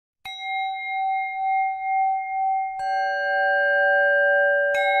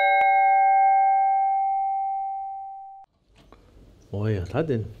오야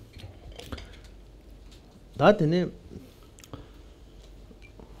다된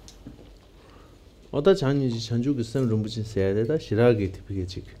어다 장이지 전주그 쌤 룸부진 세야되다 시라게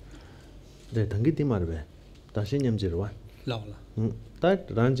티피게직 네 당기 디마르베 다시 냠지르와 라올라 다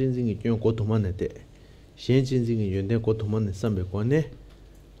란진징이 좀 고토만네데 시엔진징이 연대 고토만네 삼베고네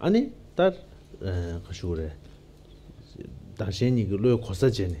아니 다 가슈레 다시니 그로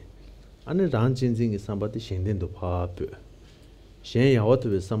고사제네 아니 란진징이 삼바디 신된도 파베 시엔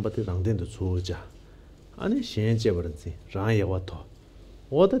야와토베 삼바디 랑된도 조자 아니 시엔 제버런지 랑 야와토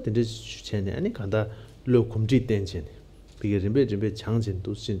오다 된지 주체네 아니 간다 로 콤지 땡진 비게 림베 장진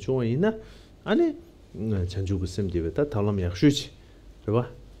도신 좋아이나 아니 전주구 쌤디베다 달람 약수지 그봐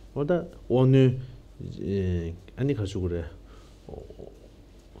오다 오늘 아니 가지고 그래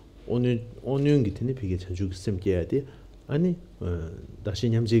오늘 기트네 비게 전주구 쌤 깨야 돼 아니 다시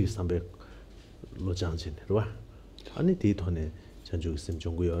냠지기 삼백 로장진 그봐 아니 디토네 전주구 쌤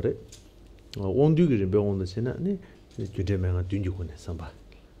종구여래 온두기 림베 온도 세나 아니 규제명아 둔주고네 삼바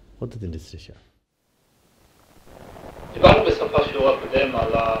어떻게 됐으셔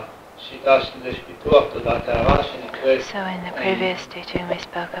So in the previous teaching we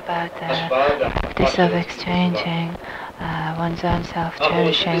spoke about the practice of exchanging one's own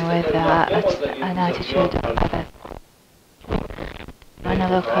self-cherishing with an attitude of others. When I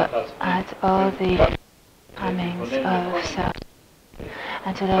look at all the comings of self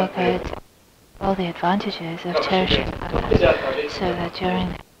and to look at all the advantages of cherishing others, so that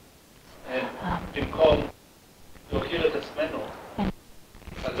during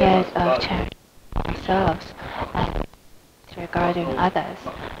instead of cherishing ourselves and regarding others,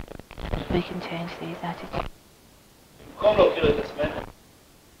 we can change these attitudes.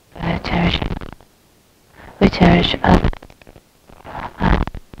 We cherish others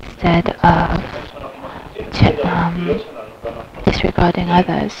instead of disregarding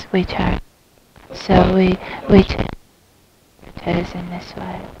others. We cherish. So we cherish in this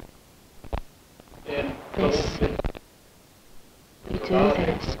way. We do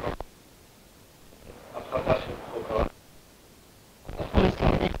this.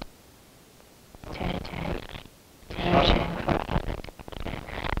 Cherishing for others.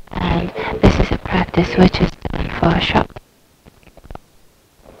 And this is a practice which is done for Shak.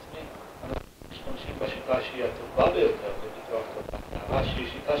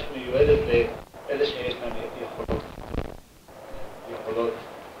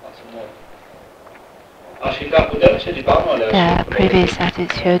 The previous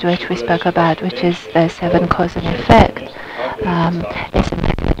attitude which we spoke about, which is the seven cause and effect, is a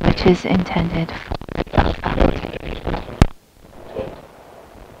method which is intended for self-faculty.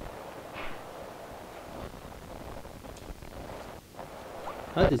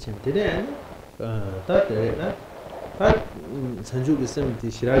 산주기 쌤이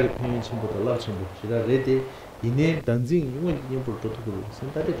시라게 표현 친구도 라친구 시라 레디 이내 단징 이거 님불 도토고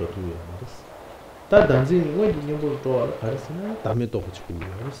센터에 도토고 다 단징 이거 님불 도 가르스나 다음에 또 붙이고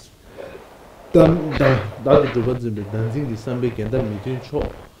그랬어 나도 두 번째 단징이 삼백 견다 미진 초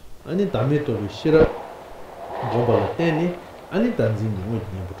아니 다음에 또 시라 뭐발 때니 아니 단징 이거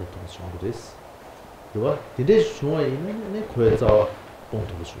님불 도토고 좀 그랬어 그봐 근데 좋아이는 내 고에서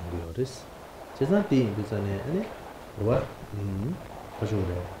봉투고 좀 그랬어 제가 때 비자네 아니 그봐 가지고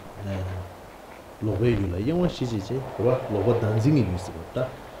그래 로베유라 영어 시지지 그봐 로버 단징이 있었다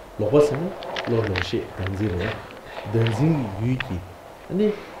로버스는 로로시 단징이야 단징 유기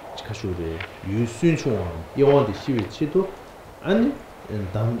아니 가지고 그래 유순총 영어의 시위치도 아니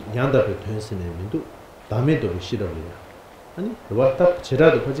단 양답에 되었으네 민도 담에도 싫어요 아니 그봐 딱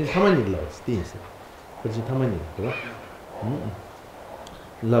제라도 거진 3만 일 나왔을 때 있어 거진 3만 일 그봐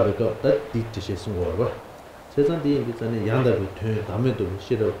라베가 다 디티시 쓴거 봐 세상에 이제는 양답이 돼 담에도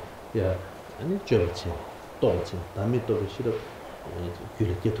싫어 야 아니 저치 또치 담에도 싫어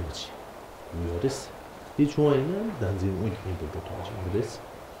그렇게 도치 요레스 이 중에는 단지 우리도 도치 그랬어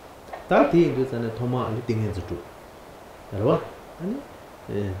다티 이제는 토마 아니 띵해지도 알아 아니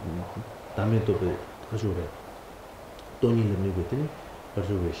담에도 가지고 돈이 내고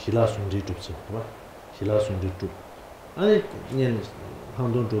가지고 실라순지 줍지 봐 실라순지 줍 아니 그냥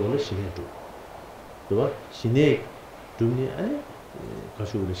한돈 줘를 시내도 그봐 시내 dumni 아니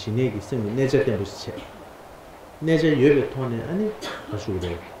가수를 시내기 쓰면 내자 때문에 체 내자 여기 통에 아니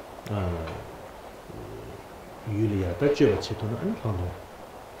가수를 유리야 같이 체토는 아니 방도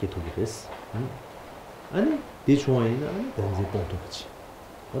개토기 됐어 아니 대충이나 아니 단지 봉도 같이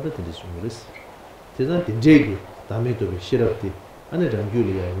어디 된지 좀 그랬어 대단 된제기 다음에도 싫었디 아니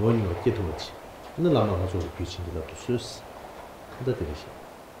랑유리야 원이 개토지 너 라마 가지고 비친다 또 쓰스 어디 되지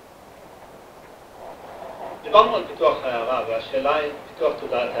So we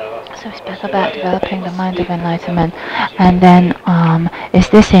spoke about developing the mind of enlightenment, and then is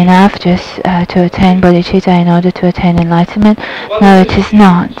this enough just to attain bodhicitta in order to attain enlightenment? No, it is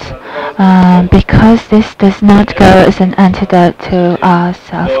not, because this does not go as an antidote to our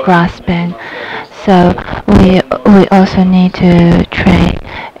self-grasping. So we also need to train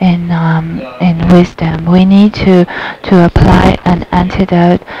in wisdom. We need to apply an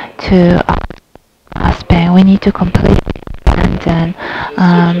antidote to our grasping. We need to completely abandon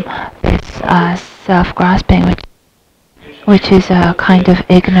this self-grasping, which is a kind of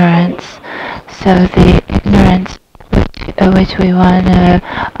ignorance. So the ignorance which we want to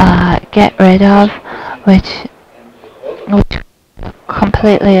get rid of, which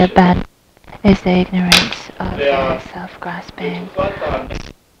completely abandon, is the ignorance of self-grasping.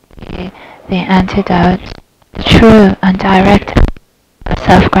 The antidote, the true and direct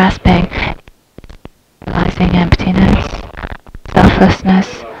self-grasping, realizing emptiness, selflessness.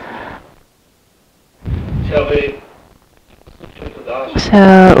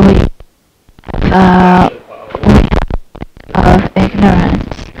 So we of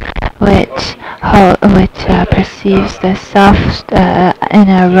ignorance, which perceives the self in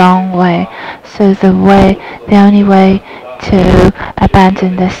a wrong way. So the only way to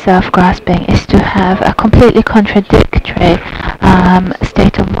abandon this self-grasping is to have a completely contradictory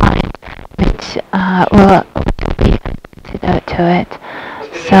state of mind, which will be antidote to it.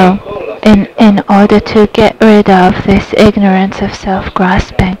 So in order to get rid of this ignorance of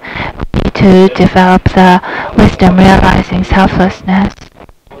self-grasping, we need to develop the wisdom realizing selflessness.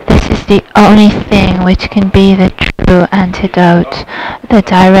 This is the only thing which can be the true antidote, the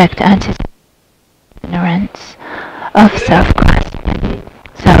direct antidote to ignorance of self-grasping.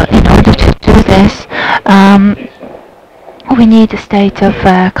 So in order to do this, we need a state of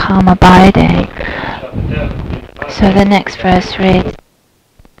calm abiding. So the next verse reads,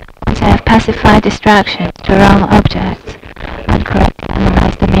 "Once I have pacified distractions to wrong objects and correctly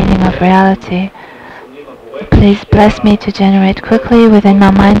analyzed the meaning of reality, please bless me to generate quickly within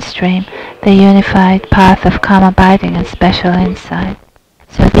my mind stream the unified path of calm abiding and special insight."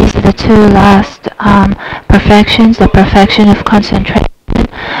 So these are the two last perfections, the perfection of concentration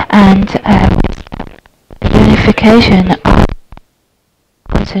and the unification of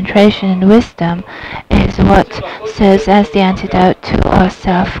concentration and wisdom is what serves as the antidote to our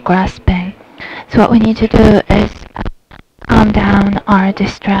self-grasping. So what we need to do is calm down our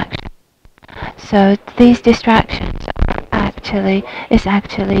distractions. So these distractions is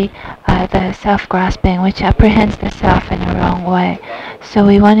actually the self-grasping, which apprehends the self in a wrong way. So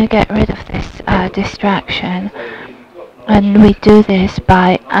we want to get rid of this distraction, and we do this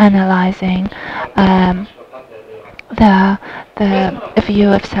by analyzing the view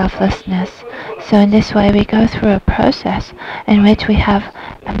of selflessness. So in this way we go through a process in which we have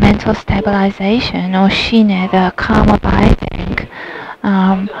a mental stabilization, or shine, the calm abiding,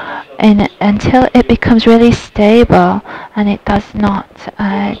 until it becomes really stable and it does not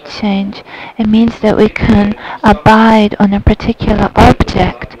change. It means that we can abide on a particular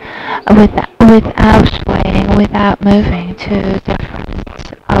object without swaying, without moving to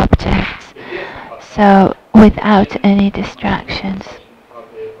different objects. So without any distractions.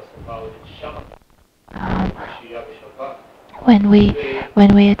 When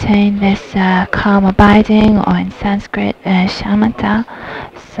we attain this calm abiding, or in Sanskrit shamatha,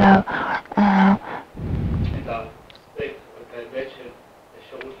 so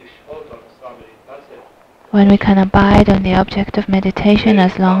when we can abide on the object of meditation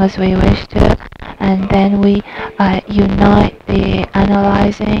as long as we wish to, and then we unite the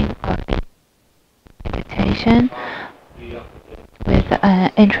analyzing of the meditation with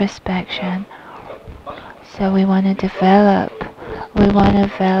introspection. So we want to develop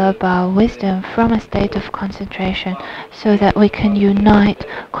our wisdom from a state of concentration, so that we can unite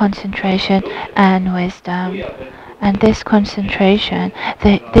concentration and wisdom. And this concentration,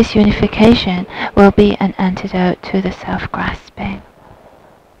 this unification, will be an antidote to the self-grasping.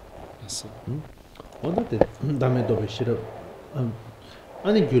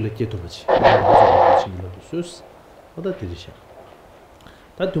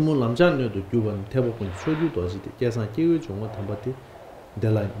 다투무 남자녀도 교반 대법원 소주 도지데 계산 계획 중에 담바티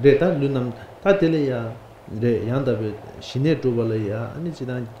데라 데다 루남 다텔이야 데 양다베 신내 도발이야 아니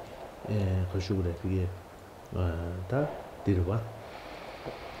지난 거슈그래 그게 다 디르바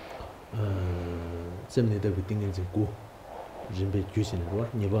쯤내다 비팅인지 고 진배 규신으로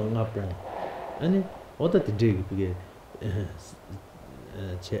니방 앞에 아니 어디 데게 그게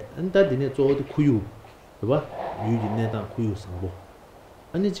제 안다디네 저도 구유 봐 유진내다 구유 상보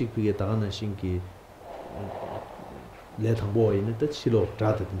아니 지금 그게 다가는 신기 레탕 보이는 때 치료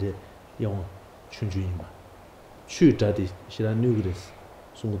자든지 영 춘주인마 추자디 시라 뉴그레스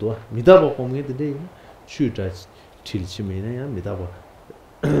송도 미다보 공게데 추자 틸치메냐 미다보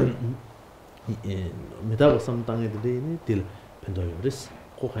미다보 삼당에데 딜 펜도요레스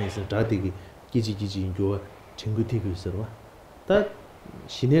고카이스 자디기 기지기지 인조 쟁구티고 있어와 다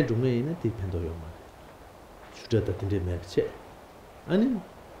신의 중에 있는 딜 펜도요마 추자다 딘데 매체 아니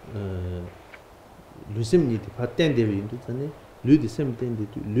루심니 파텐데비 인도잖아 루디 셈텐데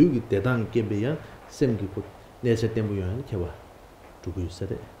루기 대당 깨베야 셈기 곧 내세 때문에 개와 두고 있어야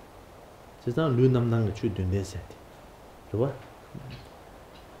세상 루 남당의 주된 내세 좋아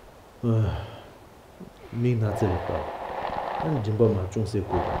민나zel까 아니 짐바마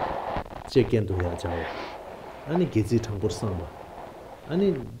중세고 제견도 해야 자오 아니 계지 창보상 봐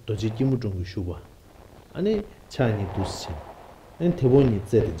아니 도지 기무 좀 쉬고 아니 차니 두시 아니 대본이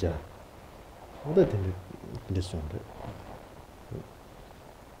제대자 어디 근데 sonde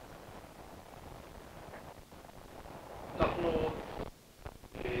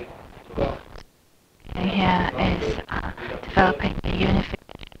here is developing the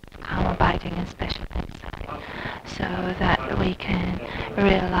unification of calm abiding and special insight so that we can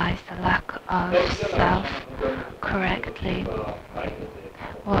realize the lack of self correctly.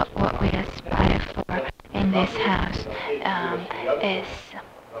 What we aspire for in this house is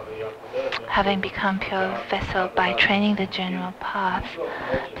having become pure vessel by training the general path.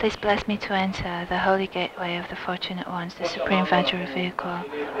 Please bless me to enter the holy gateway of the fortunate ones, the supreme Vajra vehicle.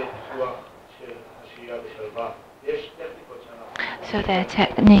 So there are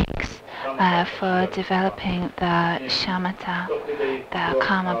techniques for developing the shamatha, the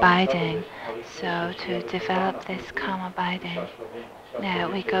calm abiding. So to develop this calm abiding,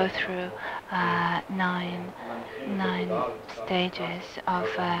 we go through nine stages of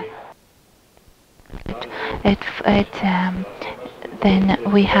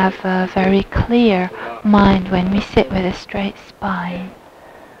then we have a very clear mind when we sit with a straight spine.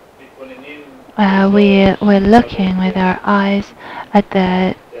 We're looking with our eyes at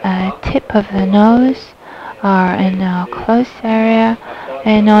the tip of the nose or in a close area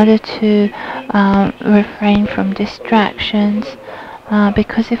in order to refrain from distractions.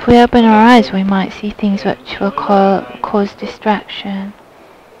 Because if we open our eyes, we might see things which will cause distraction.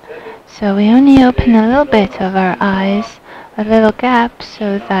 So we only open a little bit of our eyes, a little gap,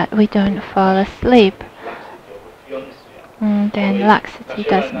 so that we don't fall asleep. Then laxity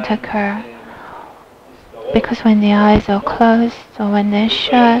doesn't occur. Because when the eyes are closed or when they're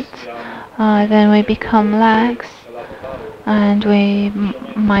shut, then we become lax and we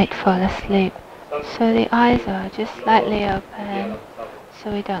might fall asleep. So the eyes are just slightly open,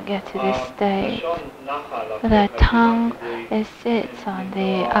 so we don't get to this state. The tongue sits on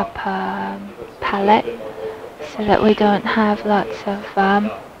the upper palate, so that we don't have lots of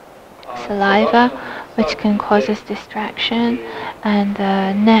saliva, which can cause us distraction, and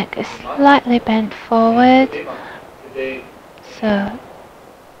the neck is slightly bent forward, so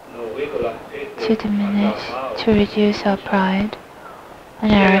to reduce our pride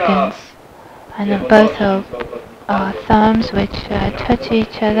and arrogance. And both of our thumbs which touch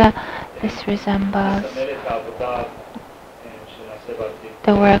each other, this resembles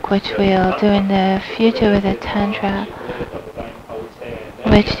the work which we'll do in the future with the Tantra,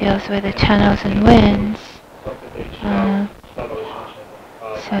 which deals with the channels and winds.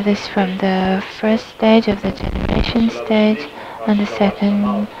 So this from the first stage of the generation stage, and the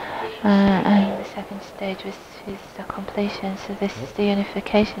second stage is the completion. So this is the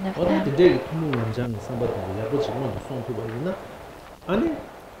unification of them.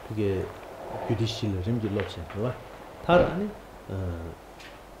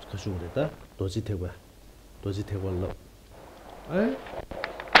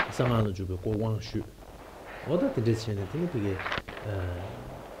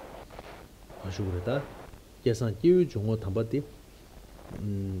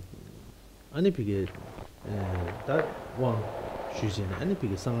 아니 비게 다 왕 주제는 아니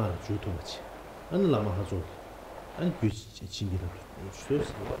비게 상하를 주도 같이 아니 라마 하죠 아니 그 진기를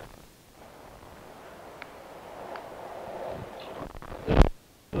주스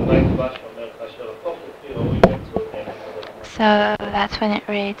So that's when it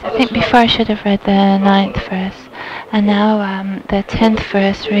reads. I think before I should have read the 9th verse. And now the 10th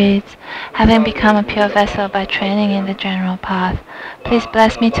verse reads, having become a pure vessel by training in the general path, please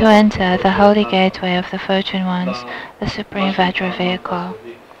bless me to enter the holy gateway of the fortune ones, the supreme Vajra vehicle.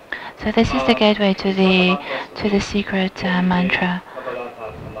 So this is the gateway to the secret mantra.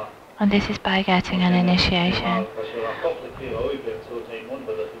 And this is by getting an initiation.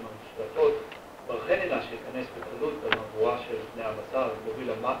 So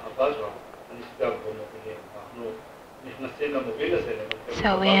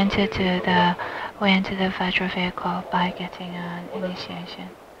we enter the Vajra vehicle by getting an initiation.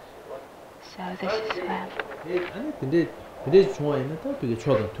 So this is where. 근데 좋아하는 다 되게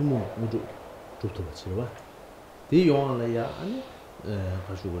좋아다 두모 모두 좋다 맞지요. 이 용안이야 아니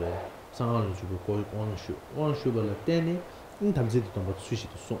가지고 그래. 상황을 주고 거의 원슈벌 때니 인 담지도 좀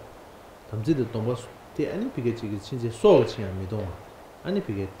수시도 송. 담지도 좀 때 아니 비게 지금 진짜 소치야 미동. 아니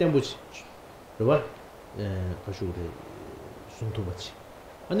비게 땜부치. 그봐. 가지고 그래. 손도 같이.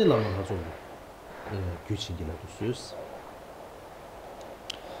 아니 라마 가지고 규칙이라도 쓰스.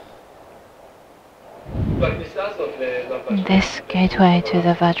 This gateway to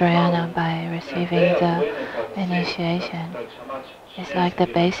the Vajrayana by receiving the initiation is like the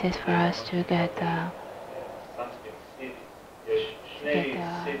basis for us to get the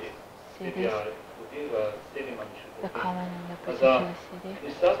cities, the common and the particular city.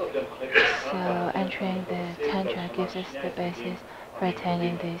 So entering the Tantra gives us the basis for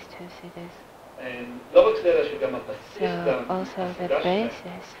attaining these two cities. So also the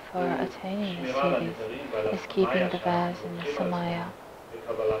basis for attaining the cities is keeping the vows in the Samaya.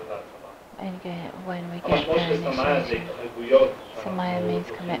 And when we get the initiation, Samaya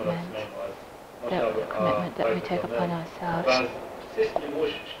means commitment, the commitment that we take upon ourselves.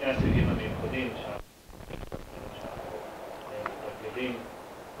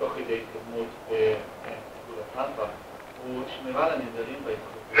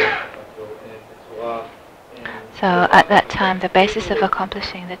 So at that time, the basis of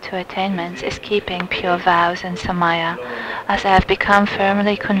accomplishing the two attainments is keeping pure vows and samaya. As I have become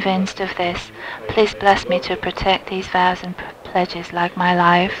firmly convinced of this, please bless me to protect these vows and pledges like my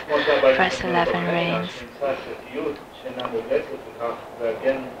life. Verse 11 reads.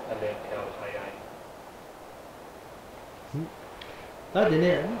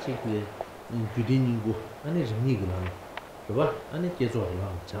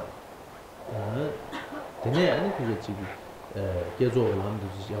 되네 아니 그게 지금 계속 남도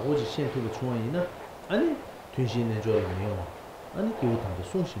야고지 센터가 중앙이나 아니 튼신에 줘요 아니 기호탄도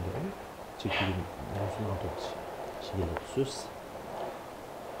송신도 지금 무슨 도치 시기를 쓰스.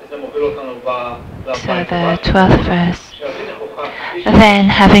 So the 12th verse. Then,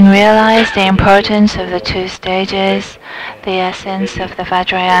 having realized the importance of the two stages, the essence of the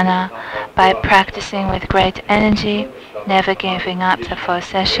Vajrayana, by practicing with great energy, never giving up the 4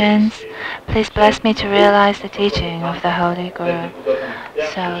 sessions, please bless me to realize the teaching of the Holy Guru.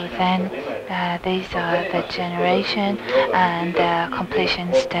 So then, these are the generation and the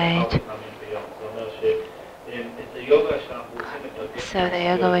completion stage. So the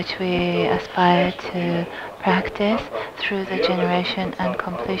yoga which we aspire to practice through the generation and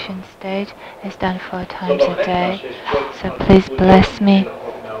completion stage is done 4 times a day. So please bless me.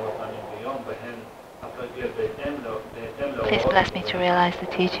 Please bless me to realize the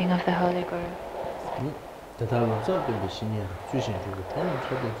teaching of the Holy Guru.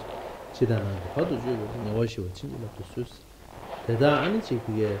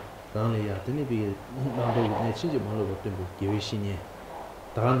 라네야 드네비 나도 내 진짜 말로 봤던 거 계획신이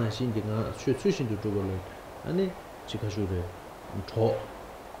다가는 신경아 최신도 주고는 아니 지가주래 저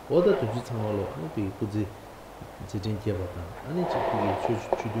어디도 지창으로 아니 굳이 지진 기업다 아니 지금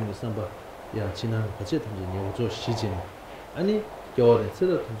주주는 삼바 야 지난 같이 던지 내가 시진 아니 겨울에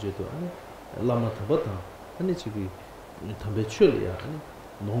쓰다 던지도 아니 라마 타바다 아니 지금 담배 출이야 아니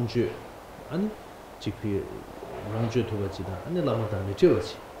농주 아니 지금 농주 도가지다 아니 라마 담배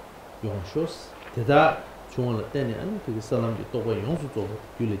지어지 용쇼스 대다 중원을 때네 아니 그 사람들이 또 뭐 용수 쪽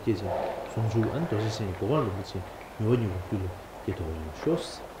줄을 깨지 송주 안 도시신 고관을 붙이 요원이 줄을 깨도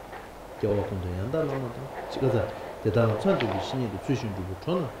용쇼스 겨워군도 양다로도 지가자 대단한 천주기 신이도 주신 주고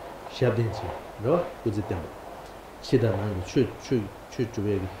저는 시합된지 너 그지 때문에 시다는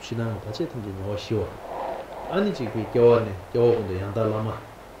최주에 지나는 같이 던지 너 쉬워 아니 지금 겨워군도 양다라마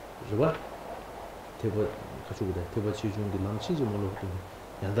그죠 대버 가지고 돼 대버 지중기 남친지 몰라도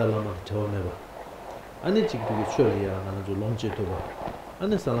양달라마 처음에 봐 아니 지금 그게 추어야 나는 좀 롱제도 봐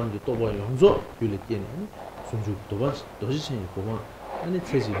아니 사람들 또 봐 용조 빌리게니 순주 도반 도시신이 보면 아니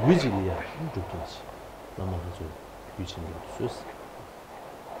체지 유지리야 좋겠지 나만 좀 유지는 수스.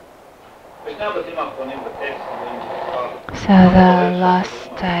 So the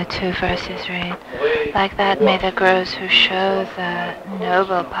last 2 verses read, like that may the gurus who show the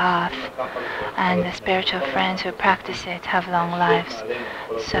noble path and the spiritual friends who practice it have long lives.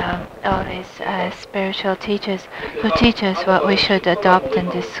 So all these spiritual teachers who teach us what we should adopt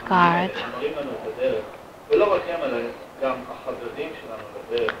and discard.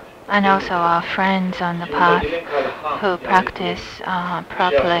 and also our friends on the path who practice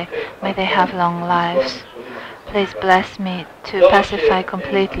properly. May they have long lives. Please bless me to pacify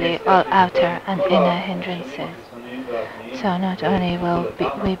completely all outer and inner hindrances. So not only will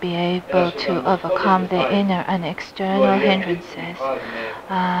we be able to overcome the inner and external hindrances,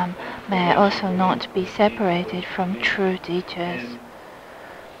 may I also not be separated from true teachers.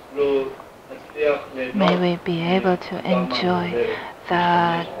 May we be able to enjoy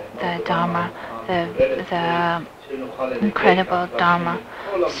the Dharma, the incredible Dharma.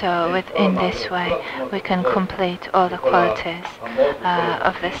 So within this way, we can complete all the qualities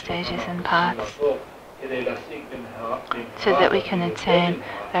of the stages and paths, so that we can attain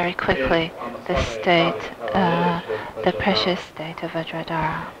very quickly the state, the precious state of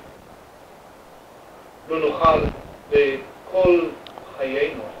Vajradhara.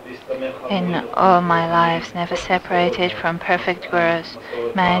 In all my lives, never separated from perfect gurus,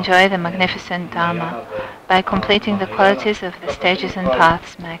 may I enjoy the magnificent Dharma. By completing the qualities of the stages and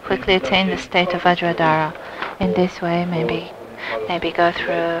paths, may I quickly attain the state of Vajradhara. In this way, maybe go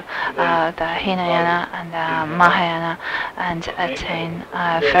through the Hinayana and the Mahayana and attain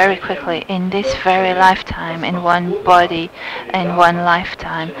very quickly in this very lifetime, in one body, in one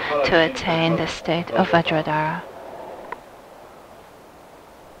lifetime, to attain the state of Vajradhara.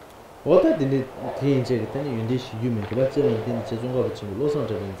 What I did in this human, but in Chezonga, Los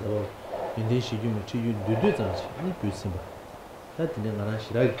Angeles, in this human to you do that, and good simba. That in an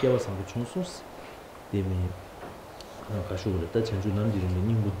Ashira gave us some chunsus. They may Kashu, that and you non did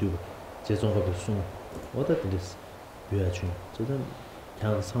would do Chezonga soon. What I did is you are true. So then,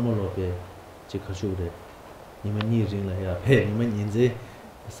 Town Samuel of a Chikashu, Nimani ring like a pen, Niman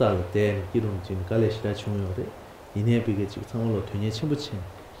Sal, then you don't in Kalish that you know. In here, because you Samuel to Nichibuchin.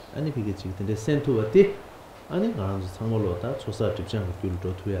 아니 그게 지금 근데 센터한테 아니 가는 상물로다 조사 집장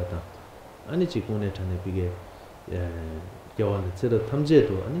교육도 투야다 아니 지금에 전에 그게 개원의 제도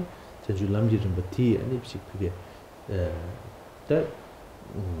탐제도 아니 제주 남지 좀 버티 아니 그게 다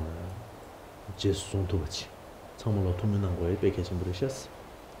제송도 같이 상물로 도면한 거에 백해진 버리셨어.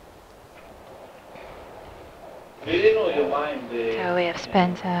 So we have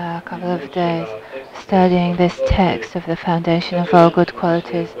spent a couple of days studying this text of the foundation of all good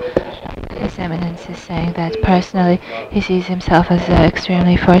qualities. His Eminence is saying that personally he sees himself as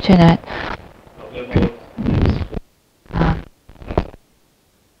extremely fortunate.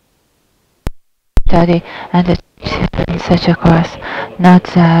 Study and in such a course.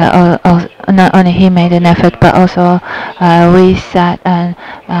 Not only he made an effort, but also we sat and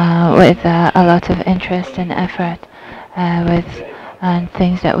with a lot of interest and effort and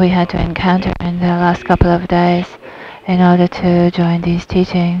things that we had to encounter in the last couple of days in order to join these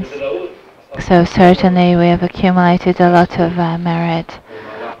teachings. So certainly we have accumulated a lot of merit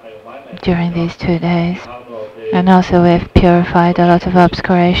during these 2 days. And also we have purified a lot of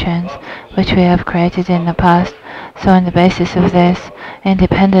obscurations which we have created in the past. So on the basis of this,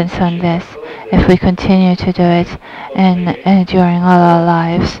 independence on this, if we continue to do it during all our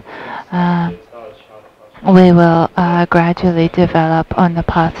lives, we will gradually develop on the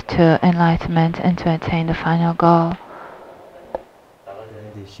path to enlightenment and to attain the final goal. So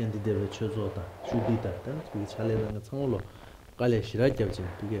the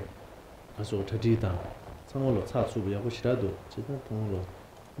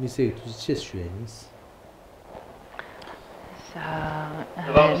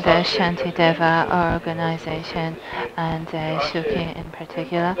Shantideva organization and Shuki in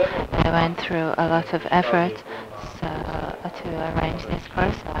particular, they went through a lot of effort to arrange this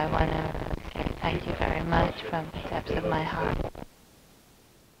course. So I want to say thank you very much from the depths of my heart.